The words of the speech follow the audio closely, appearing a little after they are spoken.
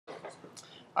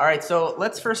Alright, so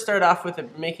let's first start off with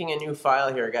making a new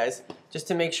file here, guys. Just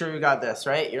to make sure we got this,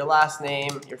 right? Your last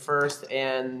name, your first,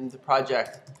 and the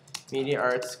project, Media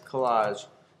Arts Collage.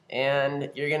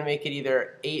 And you're going to make it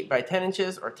either 8 by 10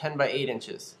 inches or 10 by 8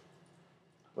 inches.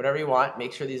 Whatever you want.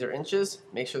 Make sure these are inches.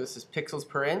 Make sure this is pixels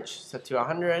per inch, set to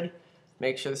 100.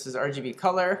 Make sure this is RGB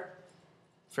color.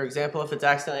 For example, if it's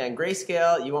accidentally on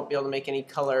grayscale, you won't be able to make any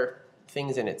color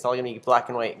things in it. It's all going to be black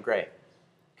and white and gray.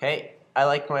 Okay, I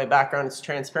like my background is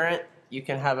transparent. You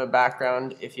can have a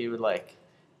background if you would like.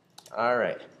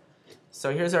 Alright,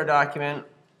 so here's our document,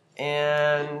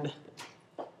 and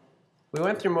we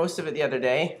went through most of it the other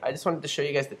day. I just wanted to show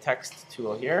you guys the text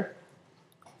tool here.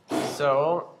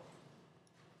 So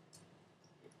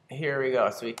here we go.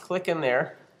 So we click in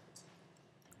there,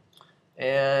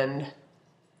 and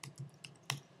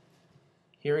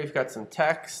here we've got some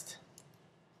text.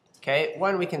 Okay,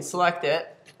 one, we can select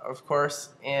it, of course,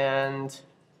 and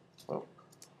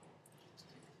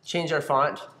change our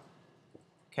font.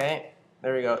 Okay,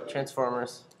 there we go,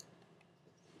 Transformers.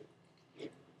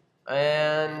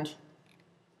 And,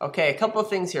 okay, a couple of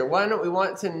things here. One, we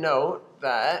want to note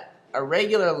that a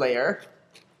regular layer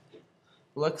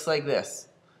looks like this,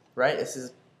 right? This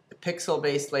is a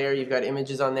pixel-based layer. You've got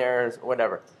images on there,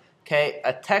 whatever. Okay,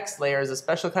 a text layer is a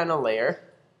special kind of layer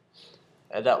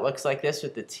that looks like this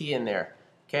with the T in there.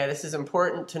 Okay, this is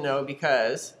important to know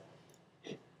because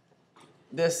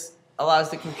this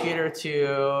allows the computer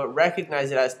to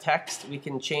recognize it as text. We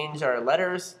can change our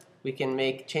letters. We can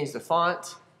change the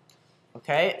font.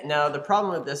 Okay, now the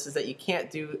problem with this is that you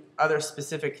can't do other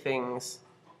specific things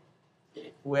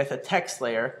with a text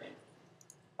layer,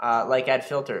 like add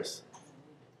filters.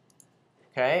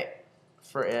 Okay,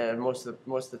 for most of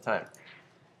the time.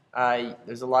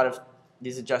 There's a lot of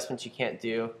these adjustments you can't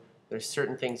do. There's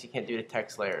certain things you can't do to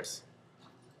text layers.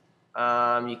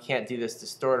 You can't do this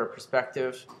distort or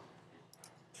perspective.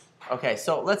 Okay,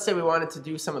 so let's say we wanted to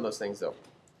do some of those things though.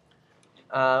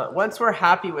 Once we're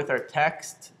happy with our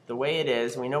text the way it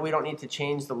is, we know we don't need to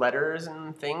change the letters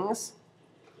and things.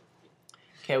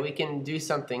 Okay, we can do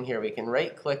something here. We can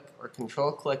right click or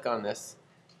control click on this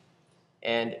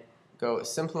and go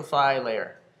simplify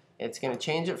layer. It's going to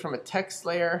change it from a text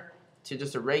layer to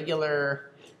just a regular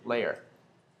layer.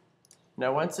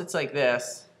 Now once it's like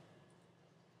this,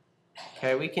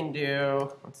 okay, we can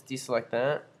do, let's deselect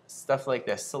that, stuff like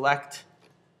this. Select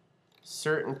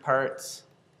certain parts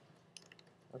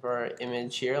of our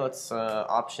image here. Let's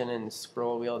option and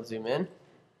scroll wheel zoom in.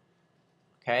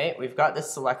 Okay, we've got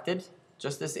this selected,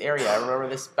 just this area. Remember,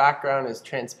 this background is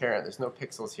transparent. There's no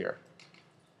pixels here.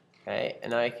 Okay,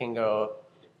 and I can go,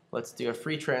 let's do a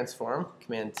free transform,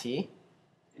 Command T,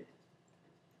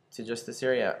 to just this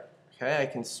area. Okay, I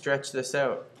can stretch this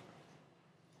out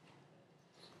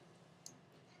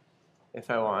if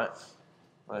I want.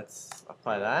 Let's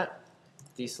apply that.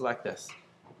 Deselect this.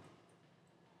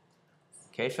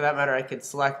 Okay, for that matter, I could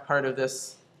select part of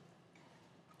this.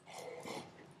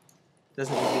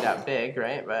 Doesn't need to be that big,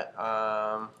 right? But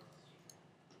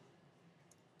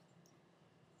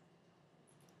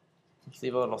let's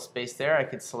leave a little space there. I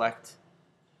could select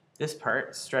this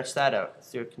part, stretch that out.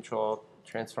 Let's do a control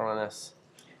transform on this.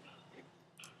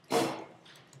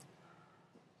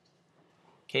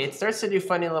 Okay, it starts to do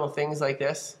funny little things like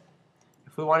this.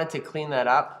 If we wanted to clean that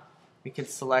up, we could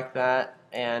select that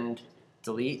and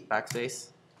delete, backspace.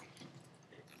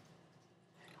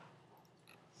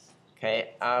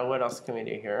 Okay, what else can we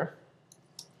do here?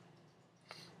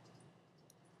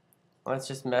 Let's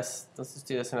just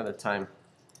do this another time.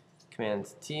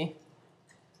 Command T,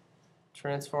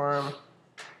 transform.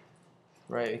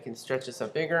 Right, we can stretch this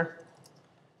up bigger.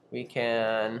 We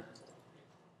could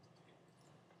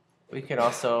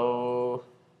also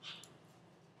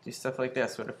do stuff like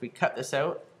this. What if we cut this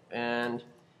out and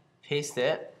paste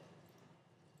it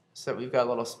so that we've got a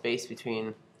little space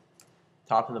between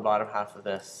top and the bottom half of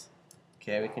this.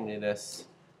 Okay, we can do this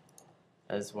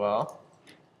as well.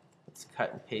 Let's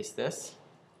cut and paste this.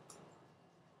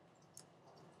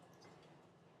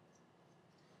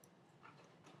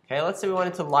 Okay, let's say we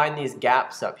wanted to line these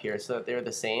gaps up here so that they're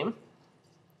the same.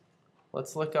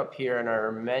 Let's look up here in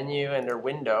our menu and our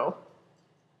window.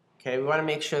 Okay, we want to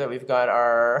make sure that we've got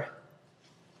our,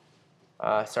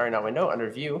 sorry, not window, under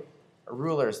view, our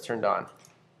rulers turned on.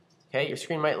 Okay, your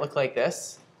screen might look like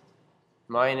this,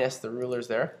 minus the rulers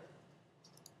there.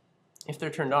 If they're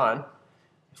turned on,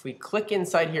 if we click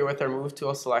inside here with our move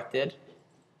tool selected,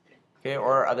 okay,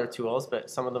 or other tools, but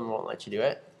some of them won't let you do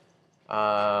it.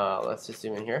 Let's just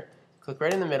zoom in here. Click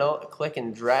right in the middle, click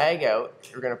and drag out.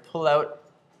 We're going to pull out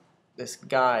this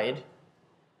guide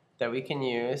that we can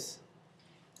use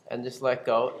and just let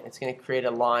go. It's going to create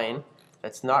a line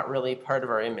that's not really part of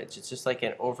our image. It's just like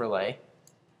an overlay.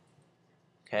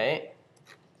 Okay?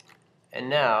 And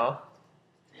now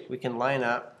we can line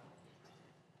up.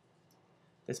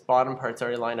 This bottom part's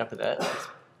already lined up with it. Let's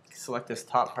select this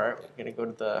top part. We're going to go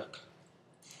to the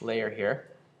layer here.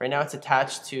 Right now it's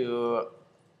attached to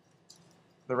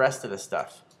the rest of the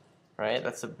stuff. Right?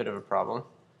 That's a bit of a problem.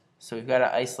 So we've got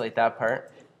to isolate that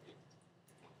part.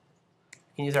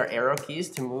 We can use our arrow keys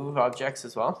to move objects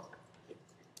as well.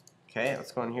 Okay,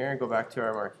 let's go in here, go back to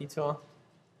our marquee tool.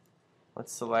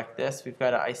 Let's select this. We've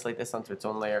got to isolate this onto its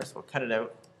own layer, so we'll cut it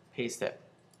out, paste it.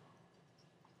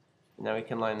 Now we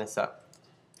can line this up.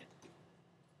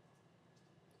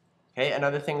 Okay,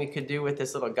 another thing we could do with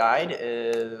this little guide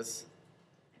is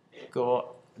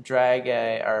go drag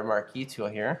our marquee tool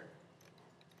here.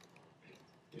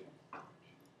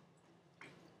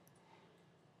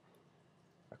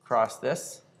 Across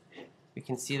this. We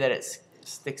can see that it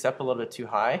sticks up a little bit too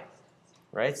high,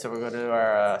 right? So we'll go to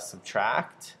our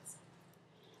subtract,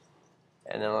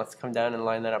 and then let's come down and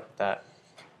line that up with that.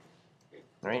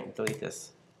 All right, delete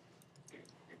this.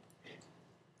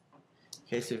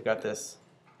 Okay, so we've got this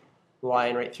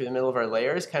line right through the middle of our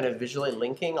layers, kind of visually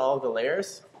linking all of the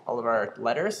layers, all of our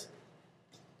letters.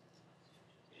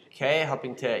 Okay,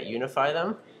 helping to unify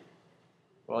them.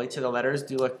 Well, each of the letters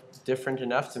do look different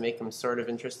enough to make them sort of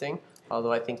interesting,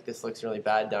 although I think this looks really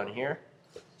bad down here.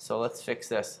 So let's fix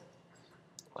this.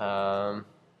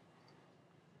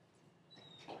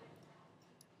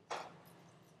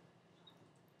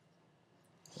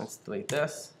 Let's delete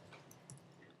this.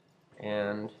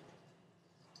 And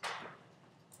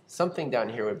something down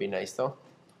here would be nice though.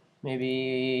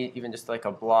 Maybe even just like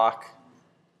a block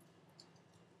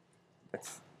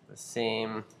that's the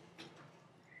same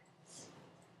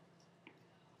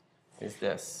as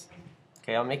this.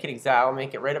 Okay, I'll make it exact. I'll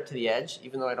make it right up to the edge,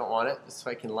 even though I don't want it, just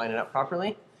so I can line it up properly.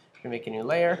 I'm gonna make a new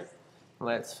layer.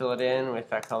 Let's fill it in with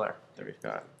that color that we've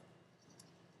got.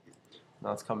 Now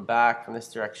let's come back from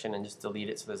this direction and just delete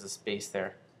it so there's a space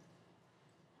there.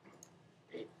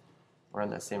 We're on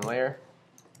that same layer.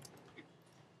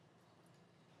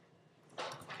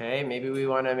 Okay, maybe we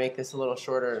want to make this a little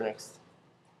shorter next.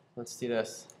 Let's do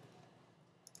this.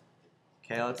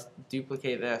 Okay, let's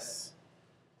duplicate this.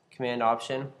 Command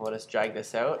Option, let us drag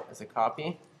this out as a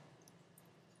copy.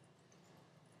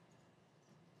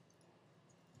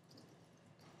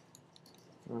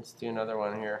 Let's do another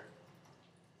one here.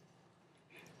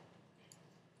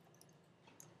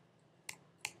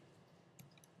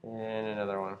 And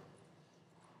another one.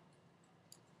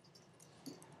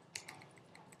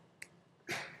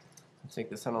 Let's make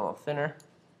this one a little thinner.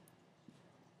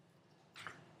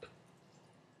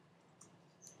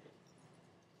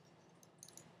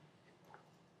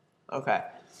 Okay,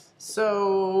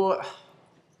 so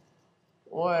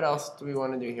what else do we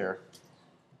want to do here?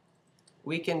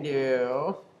 We can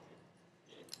do,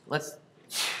 let's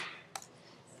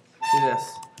do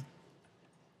this.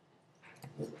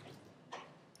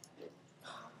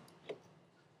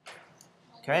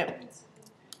 Okay,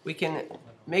 we can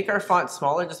make our font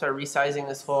smaller just by resizing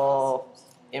this whole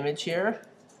image here.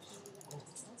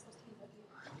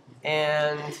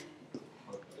 And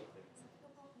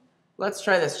let's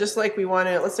try this. Just like we want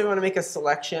to, let's say we want to make a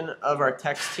selection of our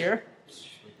text here.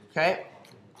 Okay.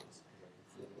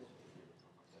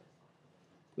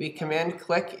 We command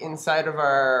click inside of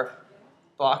our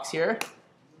box here.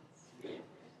 We've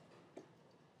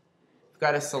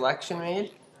got a selection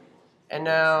made. And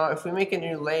now if we make a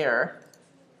new layer,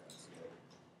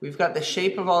 we've got the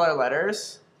shape of all our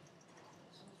letters.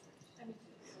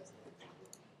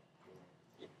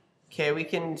 Okay, we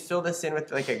can fill this in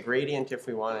with like a gradient if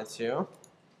we wanted to.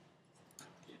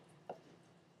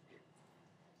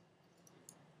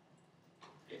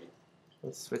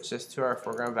 Let's switch this to our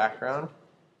foreground background.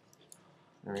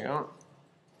 There we go.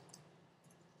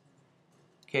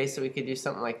 Okay, so we could do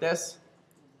something like this.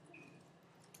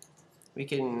 We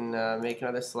can make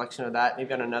another selection of that,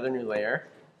 maybe on another new layer.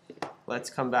 Let's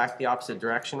come back the opposite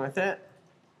direction with it.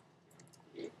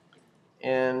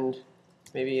 And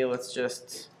maybe let's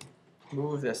just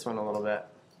move this one a little bit.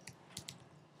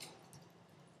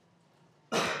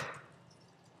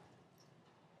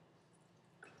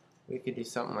 We could do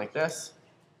something like this.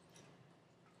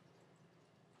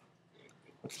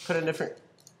 Let's put a different,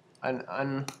 an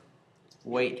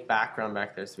unweight background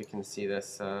back there so we can see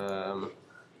this. How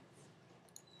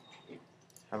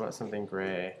about something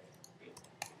gray?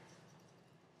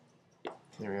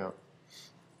 There we go.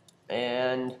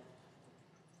 And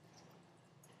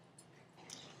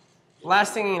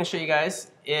last thing I'm going to show you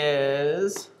guys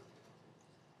is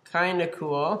kind of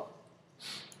cool.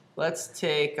 Let's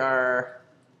take our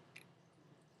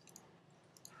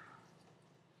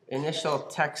initial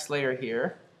text layer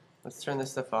here. Let's turn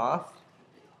this stuff off.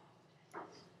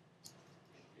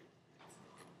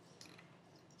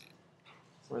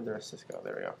 Where'd the rest of this go?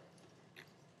 There we go.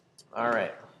 All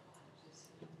right.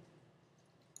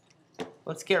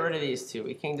 Let's get rid of these two.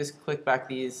 We can just click back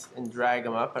these and drag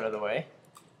them up out of the way.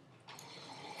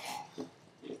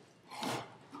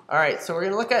 All right, so we're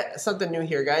gonna look at something new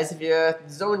here, guys. If you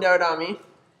zoned out on me,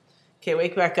 okay,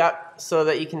 wake back up so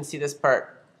that you can see this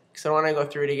part. So I want to go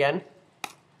through it again.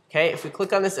 Okay, if we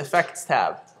click on this Effects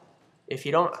tab, if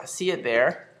you don't see it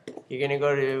there, you're gonna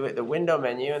go to the Window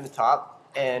menu in the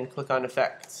top and click on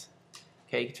Effects.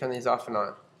 Okay, you can turn these off and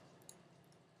on.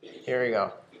 Here we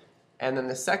go. And then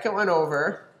the second one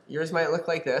over, yours might look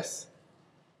like this.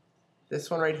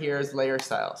 This one right here is Layer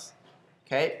Styles.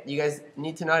 Okay, you guys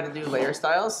need to know how to do layer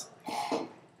styles.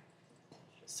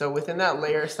 So within that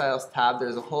layer styles tab,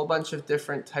 there's a whole bunch of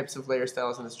different types of layer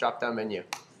styles in this drop-down menu.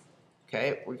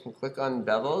 Okay, we can click on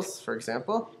bevels, for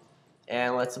example,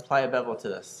 and let's apply a bevel to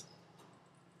this.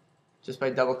 Just by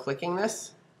double-clicking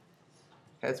this.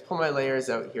 Okay, let's pull my layers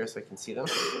out here so I can see them.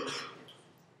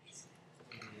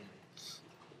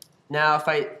 Now,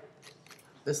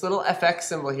 this little FX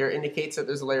symbol here indicates that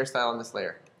there's a layer style on this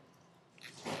layer.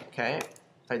 Okay.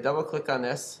 If I double click on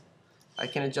this, I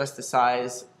can adjust the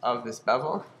size of this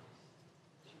bevel.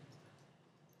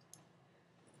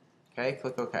 Okay,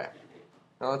 click OK.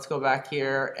 Now let's go back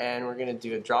here and we're going to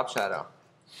do a drop shadow.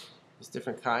 There's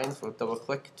different kinds. We'll double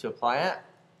click to apply it.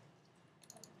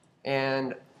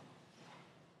 And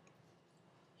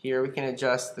here we can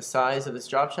adjust the size of this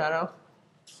drop shadow,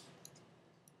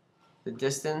 the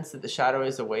distance that the shadow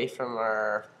is away from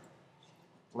our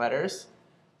letters.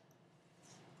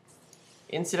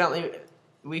 Incidentally,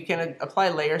 we can apply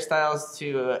layer styles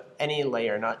to any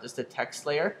layer, not just a text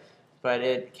layer, but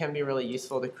it can be really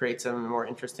useful to create some more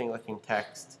interesting looking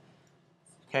text.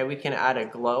 Okay, we can add a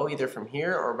glow either from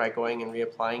here or by going and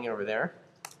reapplying it over there.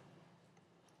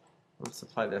 Let's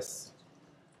apply this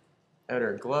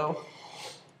outer glow.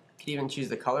 You can even choose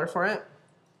the color for it.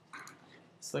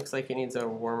 This looks like it needs a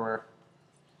warmer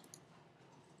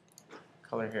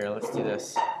color here. Let's do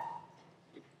this.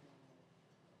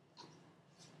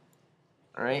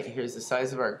 Alright, here's the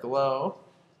size of our glow.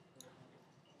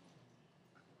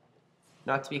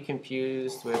 Not to be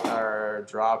confused with our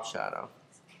drop shadow.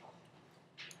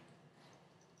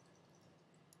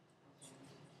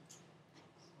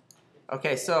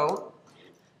 Okay, so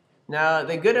now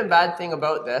the good and bad thing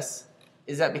about this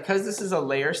is that because this is a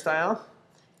layer style,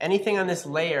 anything on this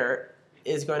layer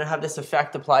is going to have this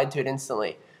effect applied to it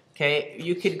instantly. Okay,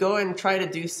 you could go and try to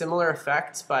do similar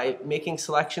effects by making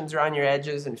selections around your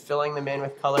edges and filling them in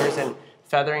with colors and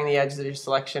feathering the edges of your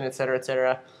selection, etc.,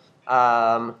 etc.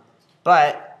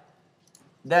 But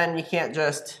then you can't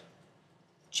just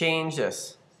change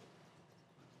this,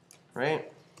 right?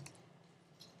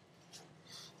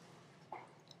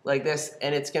 Like this,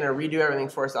 and it's going to redo everything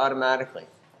for us automatically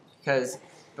because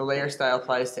the layer style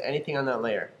applies to anything on that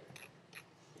layer.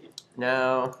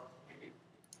 Now,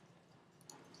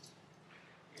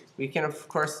 we can, of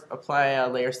course, apply a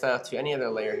layer style to any other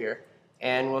layer here.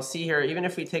 And we'll see here, even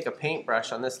if we take a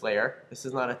paintbrush on this layer, this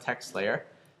is not a text layer,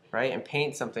 right, and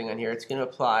paint something on here, it's going to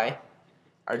apply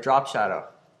our drop shadow.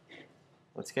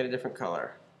 Let's get a different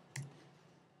color.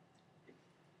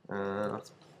 Let's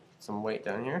put some white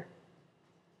down here.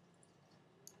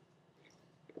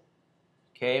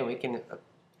 Okay, we can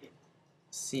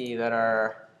see that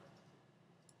our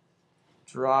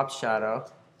drop shadow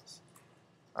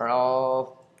are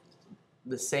all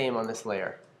the same on this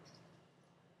layer.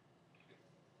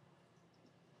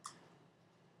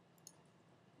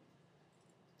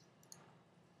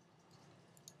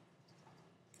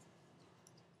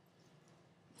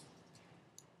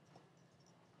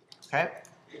 Okay,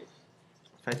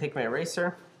 if I take my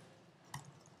eraser,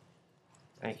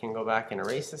 I can go back and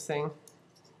erase this thing.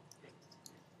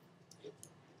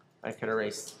 I could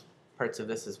erase parts of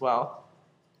this as well.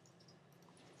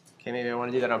 Okay, maybe I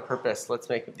want to do that on purpose. Let's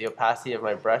make the opacity of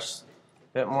my brush a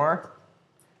bit more.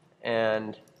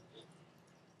 And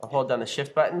I'll hold down the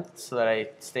shift button so that I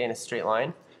stay in a straight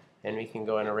line. And we can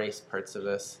go and erase parts of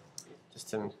this just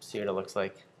to see what it looks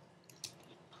like.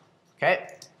 Okay,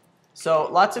 so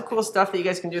lots of cool stuff that you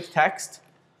guys can do with text.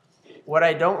 What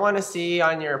I don't want to see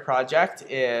on your project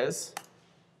is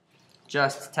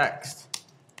just text.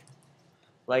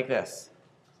 Like this.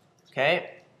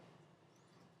 Okay?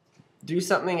 Do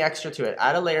something extra to it.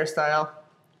 Add a layer style,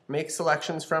 make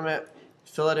selections from it,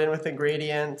 fill it in with a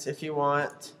gradient if you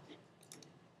want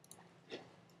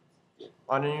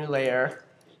on a new layer.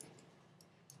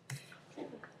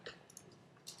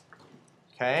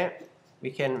 Okay? We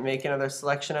can make another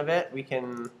selection of it. We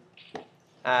can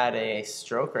add a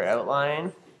stroke or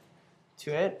outline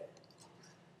to it.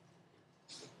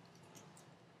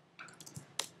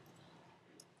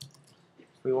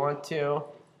 If we want to,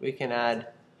 we can add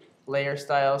layer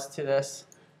styles to this.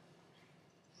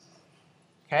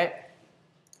 Okay,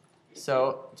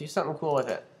 so do something cool with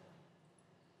it.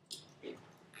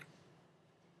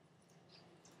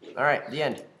 All right, the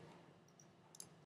end.